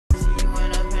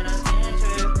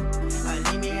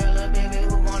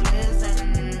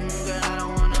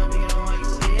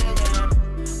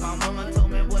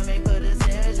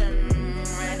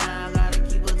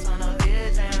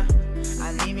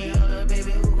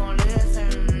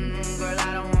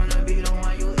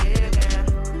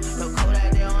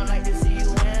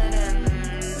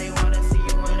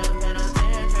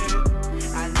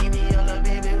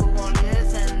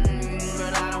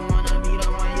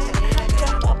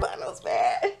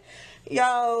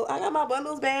Yo, I got my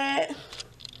bundles back.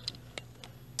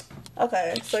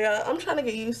 Okay, so y'all, I'm trying to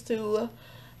get used to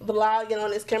vlogging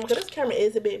on this camera because this camera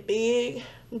is a bit big,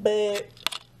 but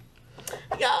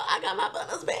y'all, I got my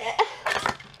bundles back.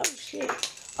 Oh shit.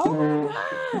 Oh my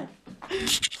god.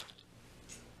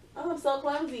 Oh, I'm so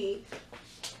clumsy.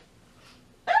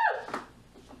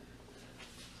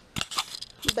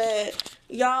 But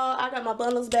y'all, I got my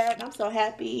bundles back. I'm so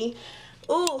happy.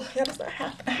 Ooh, y'all start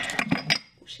happy.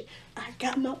 Oh shit. I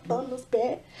got my bundles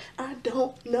back. I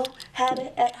don't know how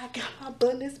to act. I got my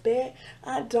bundles back.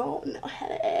 I don't know how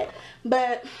to act.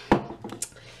 But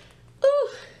ooh,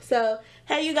 so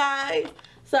hey you guys.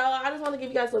 So I just want to give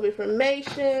you guys a little bit of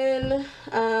information.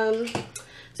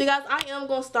 So you guys, I am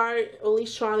gonna start at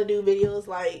least trying to do videos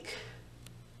like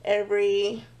at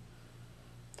least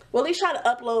try to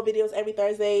upload videos every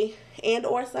Thursday and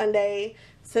or Sunday.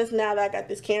 Since now that I got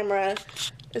this camera,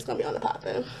 it's gonna be on the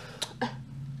poppin'.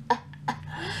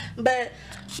 But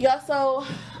y'all, so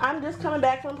I'm just coming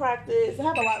back from practice. I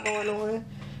have a lot going on.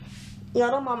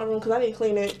 Y'all don't mind my room because I didn't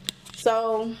clean it.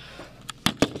 So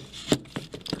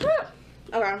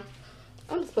okay,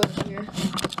 I'm just putting it here.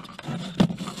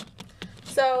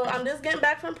 So I'm just getting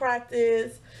back from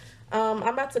practice. I'm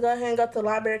about to go ahead and go to the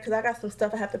library because I got some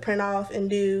stuff I have to print off and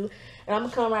do, and I'm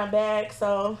gonna come right back.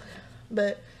 So,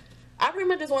 but I pretty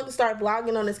much just want to start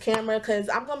vlogging on this camera because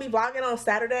I'm gonna be vlogging on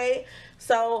Saturday.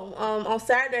 So on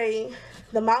Saturday,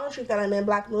 the modeling trip that I'm in,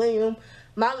 Black Millennium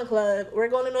Modeling Club, we're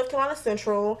going to North Carolina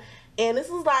Central, and this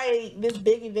is like this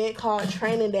big event called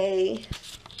Training Day.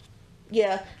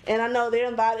 Yeah, and I know they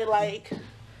invited like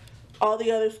all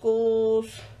the other schools.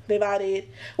 They invited,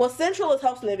 well, Central is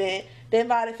hosting the event. They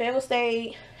invited Fayetteville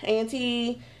State,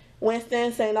 A&T,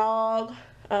 Winston, St. Aug.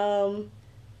 I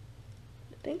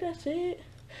think that's it.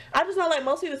 I just know like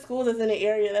most of the schools is in the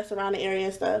area, that's around the area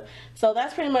and stuff. So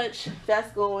that's pretty much,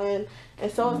 that's going. And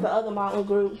so is the other modeling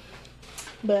group.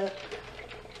 But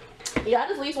yeah, I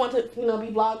just at least want to, you know, be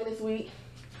vlogging this week.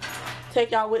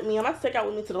 Take y'all with me. I'm about to take y'all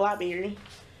with me to the library.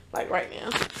 Like right now.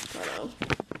 Hold on.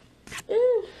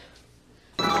 Ooh.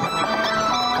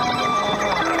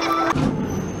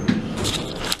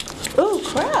 Oh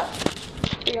crap!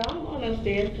 Yeah, I'm going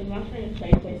upstairs because my friend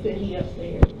Clay said he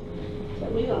upstairs. So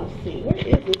we gonna see. Where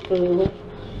is this food?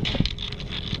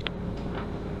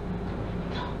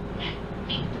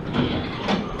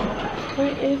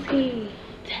 Where is he?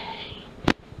 Dang.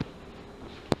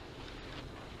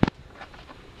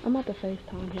 I'm about to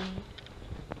FaceTime him.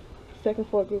 Second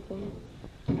floor group room.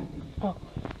 Oh.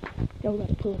 Yeah, we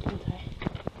gotta pull up on tight.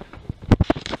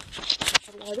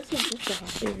 Oh, this is this stuff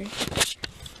out there.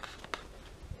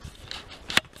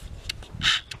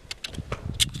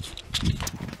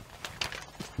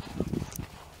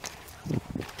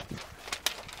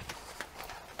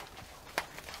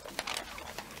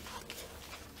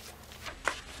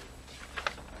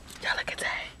 Y'all look at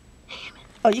that.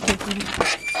 Oh, you can't see me.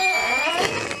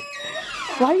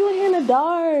 Why are you in here in the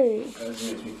dark? That makes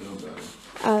me feel better.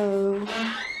 Oh.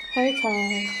 Hey,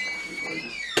 Ty.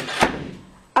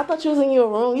 I thought you was in your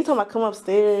room. You talking about come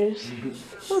upstairs.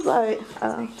 I was like,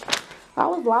 I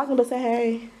was vlogging, but say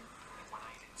hey.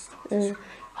 And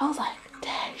I was like,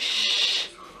 Dad, shh.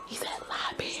 He said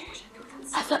library.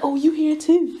 I said, oh, you here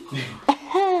too?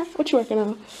 What you working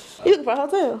on? You looking for a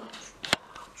hotel?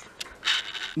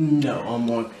 No,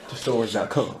 I'm on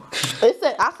thestores.com. It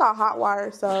said I saw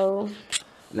Hotwire, so.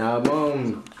 Now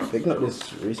I'm picking up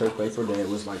this research paper that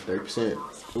was like 30%.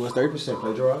 It was 30%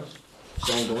 plagiarized.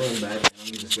 So I'm going back and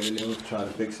I'm just sitting there to try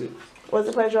to fix it. Was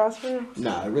it plagiarized for you?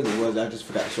 Nah, it really was. I just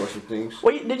forgot to source some things.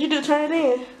 Well, did you do Turn It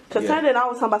In? Because Turn It In, I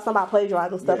was talking about somebody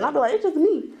plagiarizing stuff. And I'd be like, it's just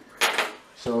me.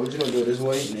 So I'm just going to do it this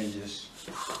way and then just...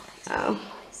 Oh.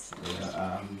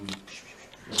 Yeah,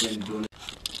 just doing it.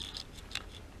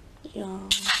 Y'all.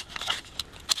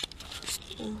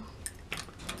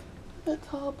 That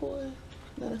tall boy.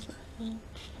 No, that's not him.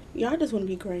 Y'all just want to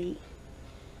be great.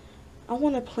 I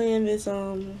want to plan this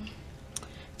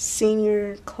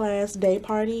senior class day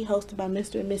party hosted by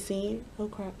Mr. and Miss Senior. Oh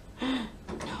crap. No,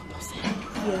 don't say that.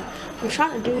 Yeah, I'm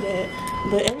trying to do that,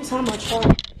 but every time I try,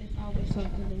 it's always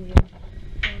something to me. Oh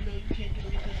no, you can't do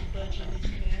it because of budget and this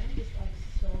and that. I'm just like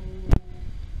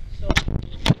so.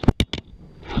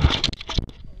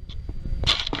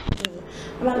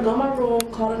 I'm about to go in my room,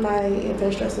 call tonight, and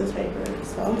finish dressing this paper.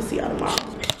 So I'm gonna see y'all tomorrow.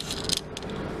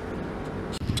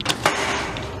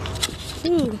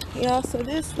 Ooh, y'all, so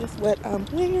this is what I'm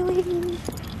wearing.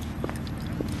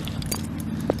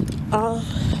 Off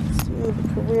to the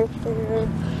career fair.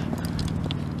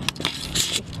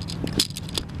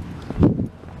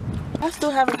 I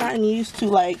still haven't gotten used to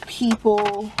like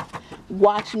people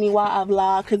watching me while I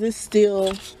vlog, because it's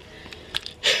still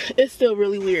it's still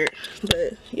really weird.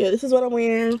 But yeah, this is what I'm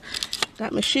wearing.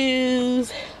 Got my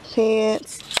shoes,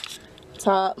 pants,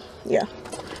 top. Yeah.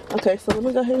 Okay, so let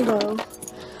me go ahead and go.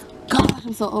 God,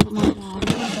 I'm so over my God.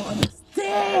 I don't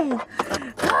understand.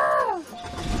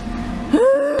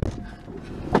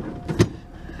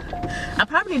 I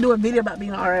probably need to do a video about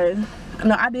being an RA.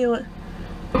 No, I did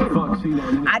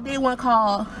one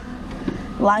called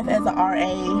Life as an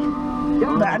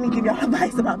RA, but I need to give y'all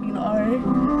advice about being an RA.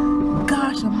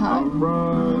 Gosh, I'm hot.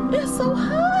 It's so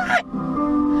hot.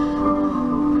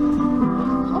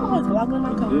 I'm always vlogging in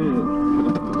my car.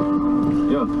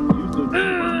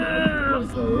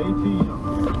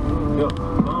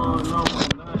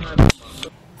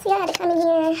 So yeah, I had to come in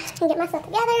here and get myself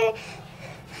together.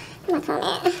 Where's my phone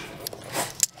at?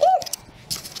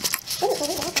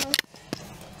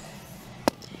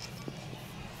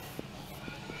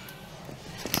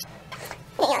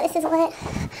 Yeah, this is what.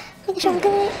 Making sure I'm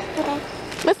good. Okay.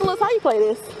 Mr. Lewis, how you play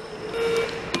this?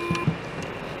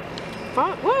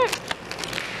 What?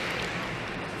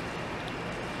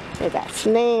 They got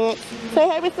snacks. Say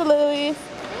hey, Mr. Lewis.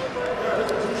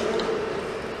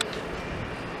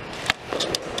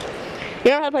 You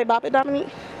know how to play Bop It, Dominique?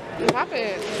 Pop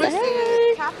it. Say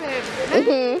hey. Pop it.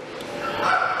 Mm-hmm.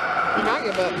 You might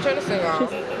give up. Turn this thing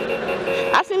off.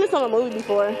 I've seen this on a movie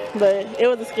before, but it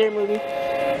was a scary movie.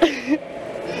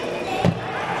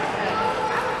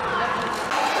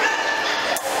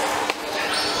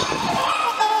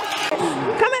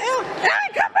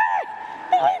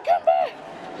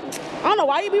 I don't know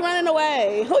why you be running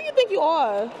away. Who you think you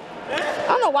are? I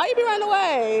don't know why you be running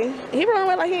away. He run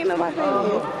away like he ain't nobody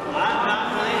family.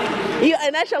 Yeah,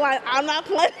 and that's your line. I'm not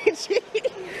playing with you.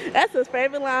 That's his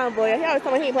favorite line, boy. He always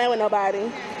tell me he ain't playing with nobody.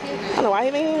 I don't know why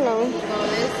he ain't alone.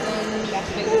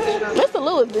 Mr.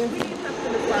 Lewis, dude.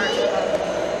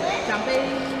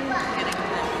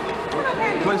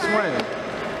 Play swing.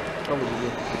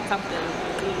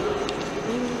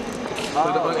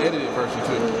 Play the unedited version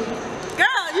too.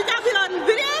 Girl, you got me on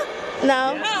video?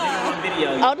 No.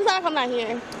 Oh, this is like I'm not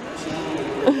here.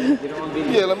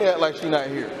 Yeah, let me act like she's not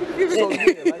here. So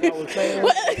yeah, like I was saying.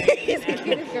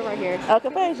 Get this girl right here. Oh,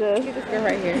 Kapasia. Get this girl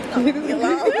right here.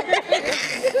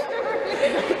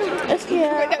 It's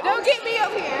cute. Don't get me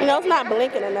up here. You know, it's not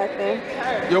blinking or nothing.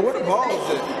 Yo, where the balls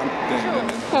at?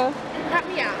 Huh? Cut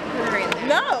me out.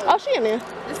 No. Oh, she in there.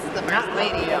 This is the first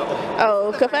lady.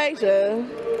 Oh, Kapasia.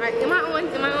 Alright, am I on?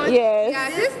 Am I on? Yes. Yeah,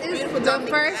 this is the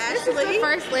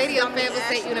first lady of Fayetteville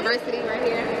State University right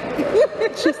here.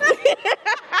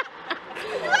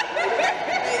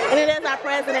 And then there's our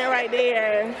president right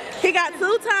there. He got 2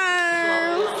 terms.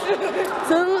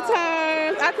 2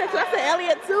 terms. I text you, I said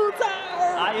Elliot 2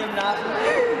 terms. I am not.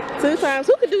 2 terms.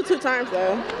 Who could do 2 terms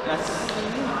though?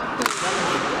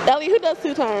 Elliot, who does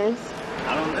 2 terms?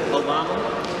 I don't know. Obama.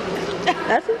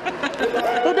 That's it.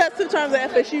 Who does 2 terms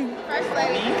at FSU? First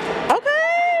lady.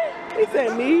 Okay. He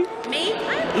said me. Me?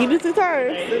 You do 2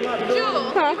 terms.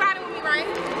 Jewel, Huh? you riding with me, right?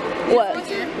 What?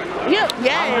 Yep.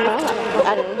 Yeah.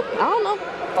 I don't know.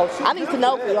 I need to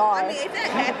know if we are. If that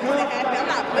happens, I'm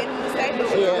not playing the same.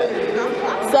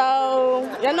 Yeah. So,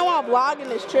 y'all know I'm vlogging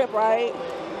this trip, right?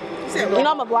 You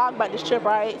know I'm a vlog about this trip,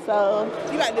 right? So,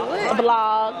 You about to do what? a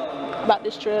vlog about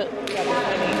this trip.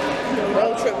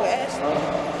 Road trip with Ashley.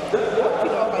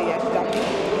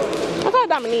 I call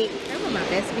Dominique. I'm on my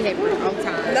best behavior all the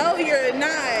time. No, you're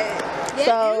not.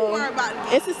 So,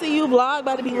 NCCU vlog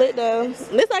about to be lit though.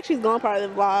 This actually is going part of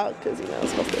the vlog because you know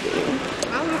it's supposed to be. I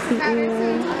was excited to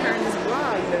turn this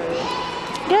vlog though.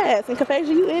 Yes, and Kapasia,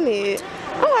 you in it.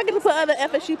 Oh, I get to put other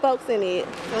FSU folks in it.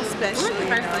 So special. We're the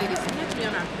first ladies. We have to be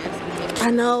on our best behavior.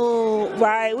 I know,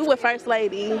 right? We were first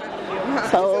lady,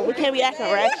 so we can't be acting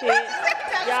ratchet.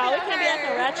 Y'all, we can't be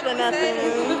acting ratchet or nothing.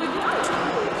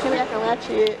 Can't be acting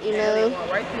ratchet, you know.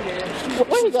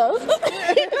 Where we go?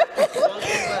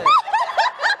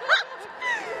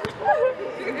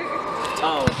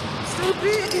 Oh.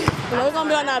 Stupid. You know, we're gonna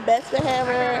be on our best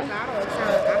behavior.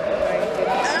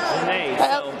 Hey,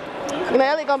 so. You know,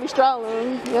 Ellie gonna be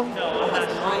strolling. Yeah. No, I'm not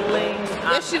strolling.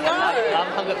 Yes, you are.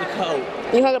 I'm hung up the coat.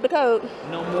 You hung up the coat.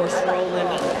 No more strolling.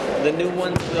 The new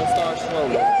ones will start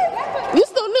strolling. You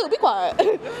still new, be quiet.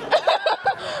 You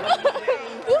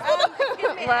still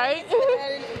new, right?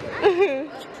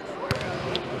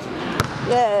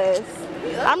 Yes.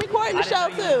 I'm recording the show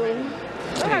too.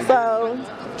 So,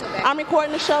 I'm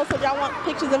recording the show, so if y'all want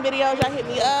pictures and videos, y'all hit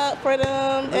me up for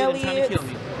them, Elliot.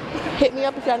 Hit me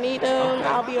up if y'all need them.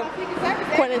 I'll be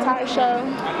recording the entire show.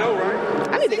 I know, right?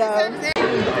 I need to go.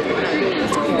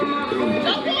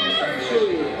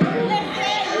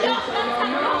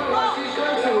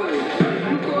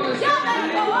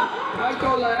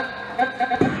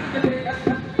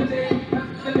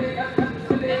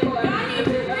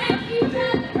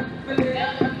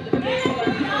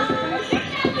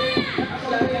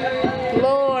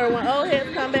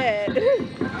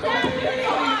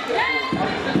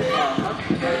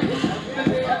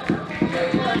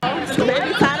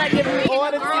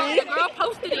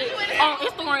 on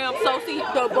Instagram. So see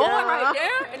the boy right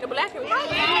there and the black and white,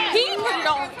 he put it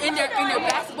on in their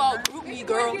basketball group me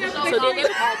girl. So then they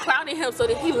was all clowning him. So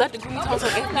then he left the group talk on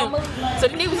Instagram. So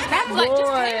then they was snapping like,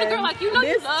 just claim the girl like you know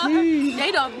you love her.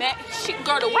 They done met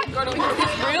girl, the white girl,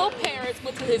 his real parents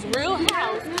went to his real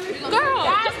house. Girl,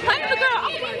 just claim the girl.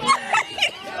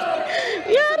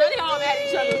 Yeah, so they all mad at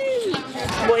each other.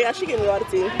 boy, yeah, she getting water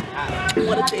tea.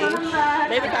 Water tea.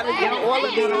 Maybe kind of getting all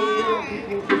of it.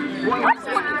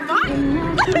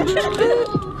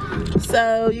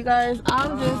 So, you guys,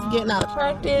 I'm just getting out of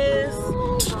practice.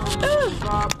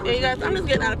 Yeah, you guys, I'm just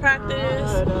getting out of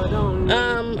practice.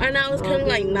 Right now it's currently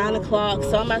like 9 o'clock,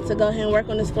 so I'm about to go ahead and work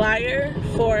on this flyer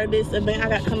for this event I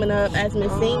got coming up as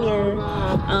Miss Senior.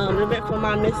 An event for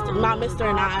my Mr.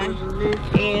 and I.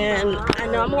 And I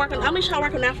know I'm gonna try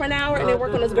working out for an hour and then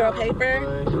work on this girl paper.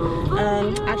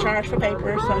 I charge for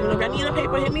paper, so if I need a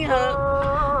paper, hit me up.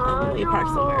 I'll leave part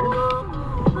somewhere.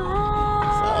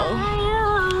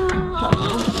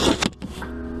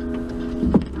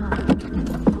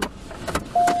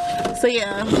 So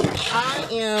yeah,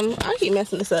 I keep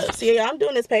messing this up. So yeah, I'm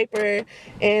doing this paper,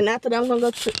 and after that I'm gonna go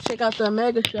check out the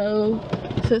Mega show,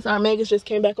 since our Megas just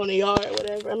came back on the yard or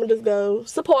whatever. I'm gonna just go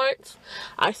support.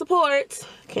 I support.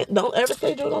 Don't ever say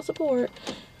you don't support.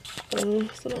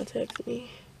 Someone text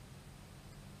me.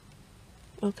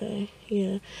 Okay,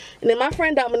 yeah. And then my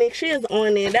friend Dominique, she is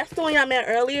on it. That's the one y'all met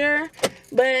earlier,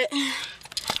 but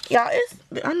y'all,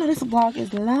 I know this vlog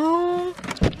is long.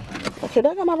 Okay,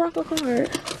 I got my Rocco card.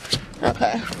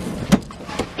 Okay.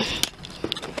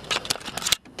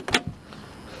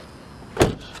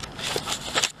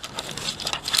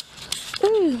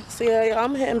 So yeah,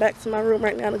 I'm heading back to my room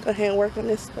right now to go ahead and work on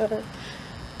this stuff.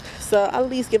 So I'll at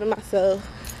least giving myself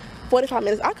 45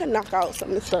 minutes. I could knock out some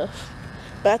of this stuff,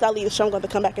 but after I leave the show, I'm going to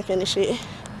come back and finish it.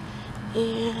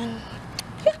 And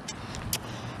yeah,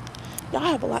 y'all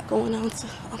have a lot going on too.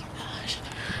 Oh my gosh.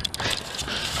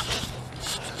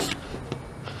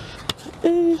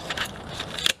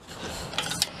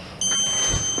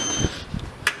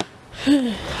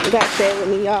 You gotta stay with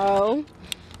me, y'all.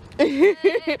 He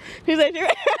said you're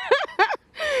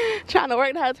trying to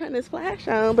work out how to turn this flash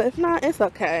on, but if not, it's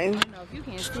okay. I don't know if you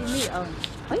can't see me. Oh,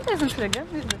 you listen to the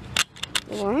government.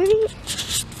 Right?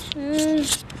 Did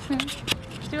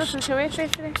you go to the charade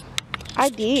face today? I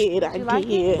did. I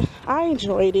did. I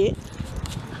enjoyed it.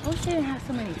 I wish they didn't have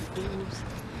so many schools.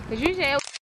 Because usually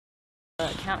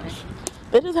accounting.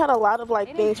 They just had a lot of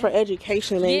like things for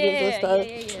education majors and stuff.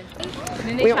 Yeah.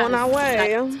 We're on our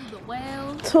way. To the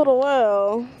well. To the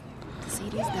well. See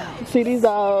these dogs. See these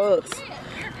dogs.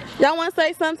 Y'all want to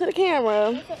say something to the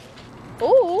camera?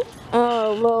 Ooh.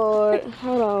 Oh, Lord.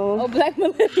 Hold on. Oh, Black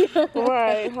Millennium.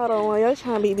 Right. Hold on. Y'all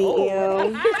trying to be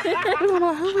BM. We don't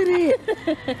know who it is.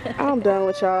 I'm done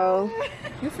with y'all.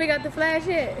 You figured out the flash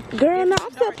yet? Girl, no,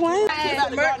 I'm still playing.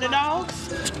 The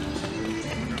dogs?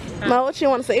 No, what you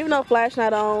want to say? Even though flash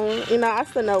not on, you know, I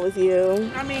still know it's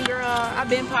you. I mean, girl, I've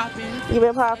been popping. You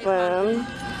been popping.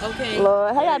 Okay.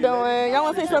 Lord, how y'all doing? Y'all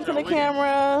want to say something to the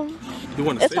camera?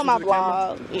 It's for my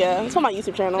vlog. Yeah, it's for my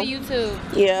YouTube channel. For YouTube.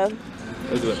 Yeah.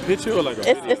 Is it a picture or like a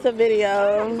It's a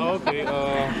video. Okay,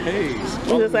 hey.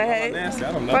 You just say hey? Nasty,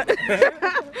 I don't know.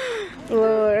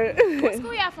 Lord. What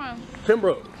school y'all from?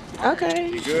 Pembroke. Okay.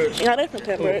 You good? Yeah, they're from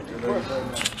Pembroke.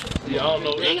 Yeah, I don't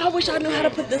know. Dang, I wish I knew how to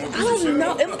put this. I don't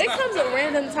know. It comes at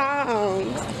random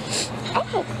times.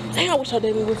 Oh, dang, I wish I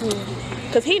did with him.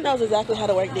 Because he knows exactly how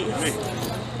to work these.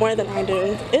 More than I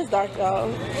do. It's dark, y'all.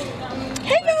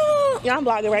 Hey, y'all. Yeah, I'm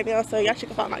vlogging right now, so y'all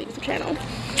should follow my YouTube channel.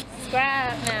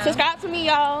 Subscribe now. Subscribe to me,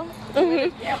 y'all.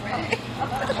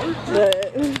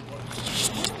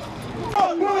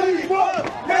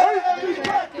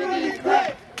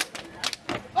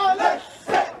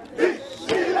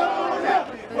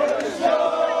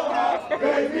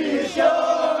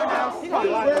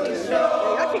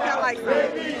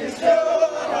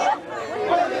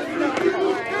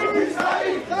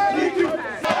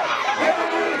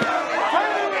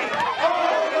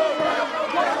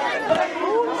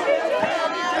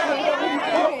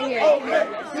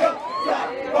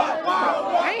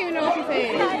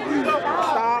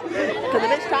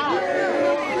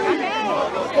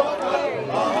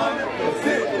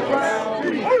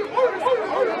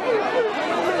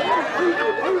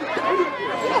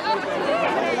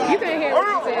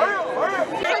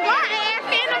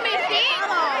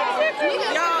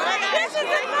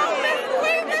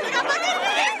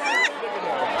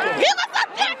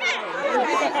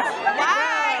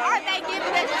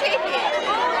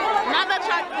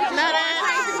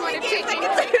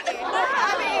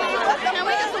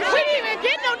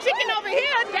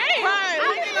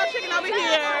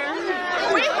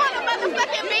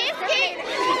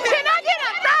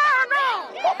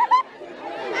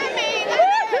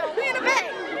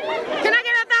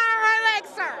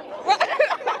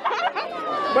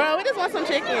 want some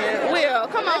chicken. Will,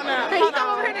 come on now. Hold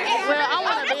on. Well, I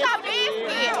want a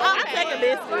biscuit. I'll take a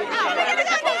biscuit.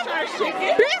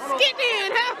 Chicken. Biscuit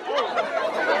then, huh?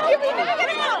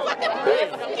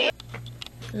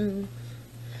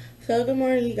 So good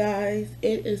morning, you guys.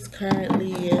 It is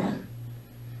currently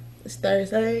it's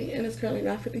Thursday and it's currently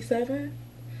 9:57.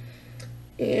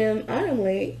 And I am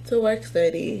late to work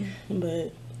study,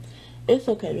 but it's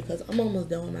okay because I'm almost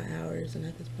done with my hours, and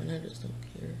at this point I just don't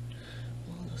care.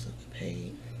 Well, I'll still get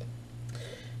paid.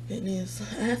 Goodness,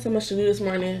 I had so much to do this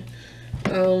morning.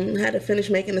 I had to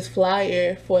finish making this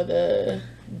flyer for the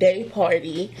day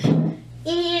party,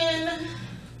 and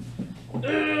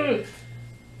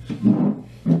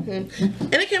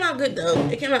it came out good though.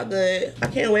 It came out good. I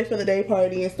can't wait for the day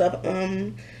party and stuff.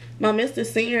 My Mr.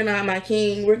 Senior and I, my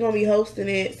king, we're gonna be hosting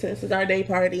it since it's our day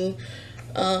party.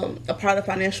 A part of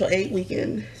financial aid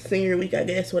weekend, senior week, I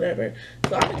guess, whatever.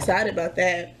 So I'm excited about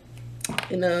that.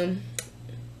 And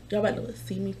y'all about to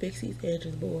see me fix these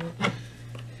edges, boy.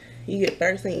 You get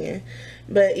first in.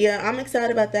 But yeah, I'm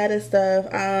excited about that and stuff.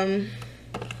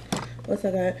 What's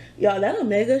I got? Y'all, that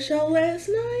Omega show last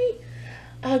night,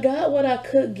 I got what I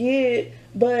could get,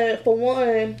 but for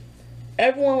one,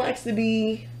 everyone likes to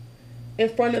be in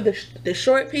front of the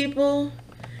short people,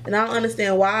 and I don't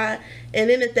understand why. And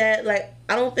then at that, like,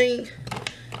 I don't think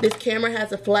this camera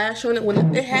has a flash on it.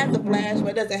 When it has a flash, but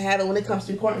it doesn't have it when it comes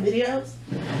to recording videos.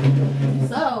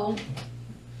 So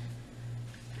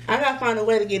I gotta find a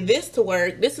way to get this to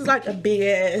work. This is like a big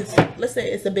ass, let's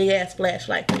say it's a big ass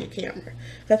flashlight for your camera.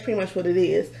 That's pretty much what it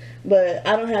is. But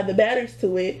I don't have the batteries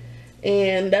to it,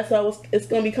 and that's why it's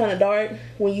gonna be kind of dark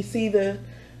when you see the,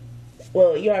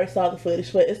 well, you already saw the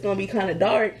footage, but it's gonna be kind of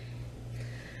dark.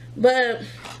 But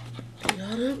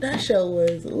y'all, that show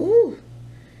was, ooh,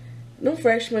 them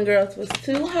freshman girls was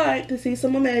too hyped to see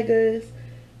some Omegas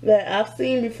that I've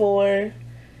seen before.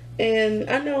 And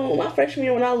I know my freshman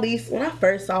year, when I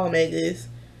first saw Omegas,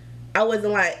 I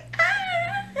wasn't like,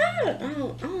 I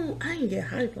didn't get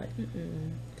hyped, like,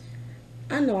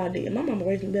 I know I did. My mama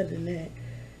raised me better than that.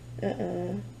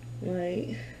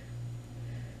 Like,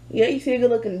 yeah, you see a good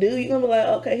looking dude, you're gonna be like,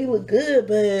 okay, he look good,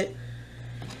 but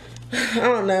I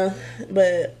don't know.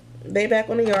 But they back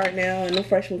on the yard now, and the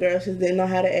freshman girls just didn't know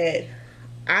how to act.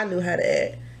 I knew how to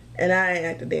act, and I ain't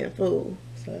act a damn fool.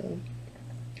 So,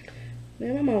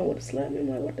 man, my mom would have slapped me. I'm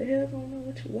like, what the hell's going on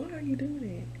with you? Why are you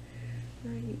doing that?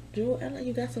 Like, Jewel, act like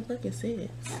you got some fucking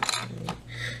sense.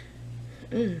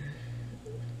 Like,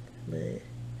 but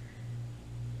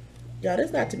y'all, this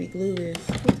got to be glue.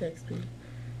 Who text me?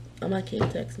 Oh, my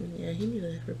kid text me. Yeah, he need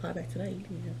to reply back to that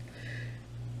email.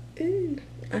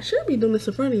 I should be doing this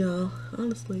in front of y'all,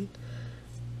 honestly.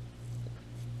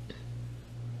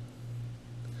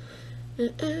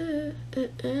 But I'm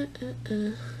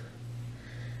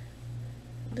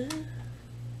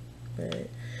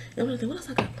gonna think, what else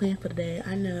I got planned for today?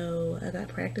 I know I got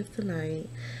practice tonight.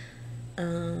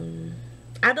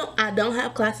 I don't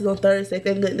have classes on Thursday,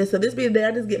 thank goodness. So this be the day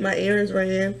I just get my errands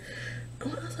ran.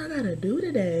 What else I gotta do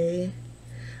today?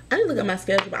 I need to look at my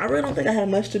schedule, but I really don't think I have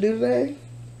much to do today.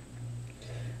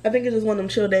 I think it's just one of them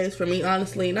chill days for me,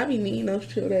 honestly. And I be needing those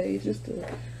chill days just to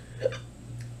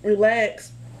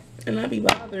relax and not be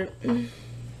bothered.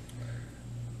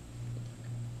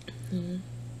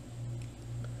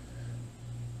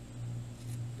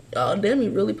 Oh, Demi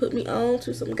really put me on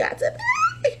to some got to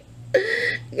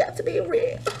be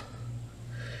real.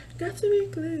 Got to be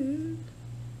clean.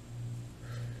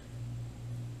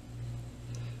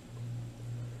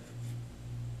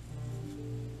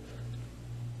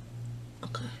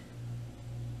 Okay.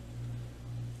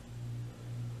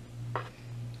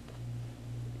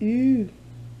 Ew.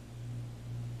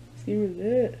 See what's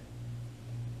that?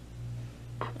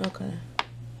 Okay.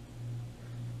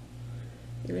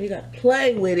 You know, you gotta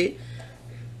play with it.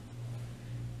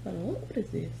 Hold on, what is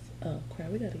this? Oh crap,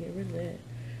 we gotta get rid of that.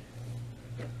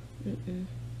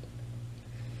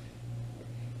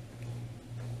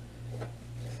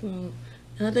 So,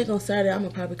 and I think on Saturday I'm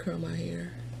gonna probably curl my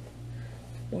hair.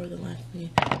 More than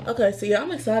likely. Okay, so yeah,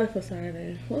 I'm excited for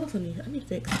Saturday. What else I need? I need to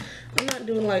fix. I'm not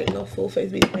doing like no full face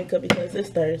makeup because it's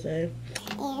Thursday.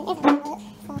 Okay,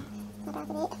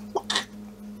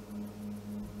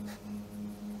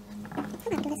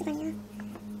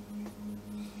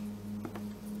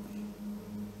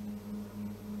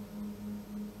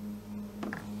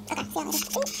 see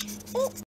y'all later.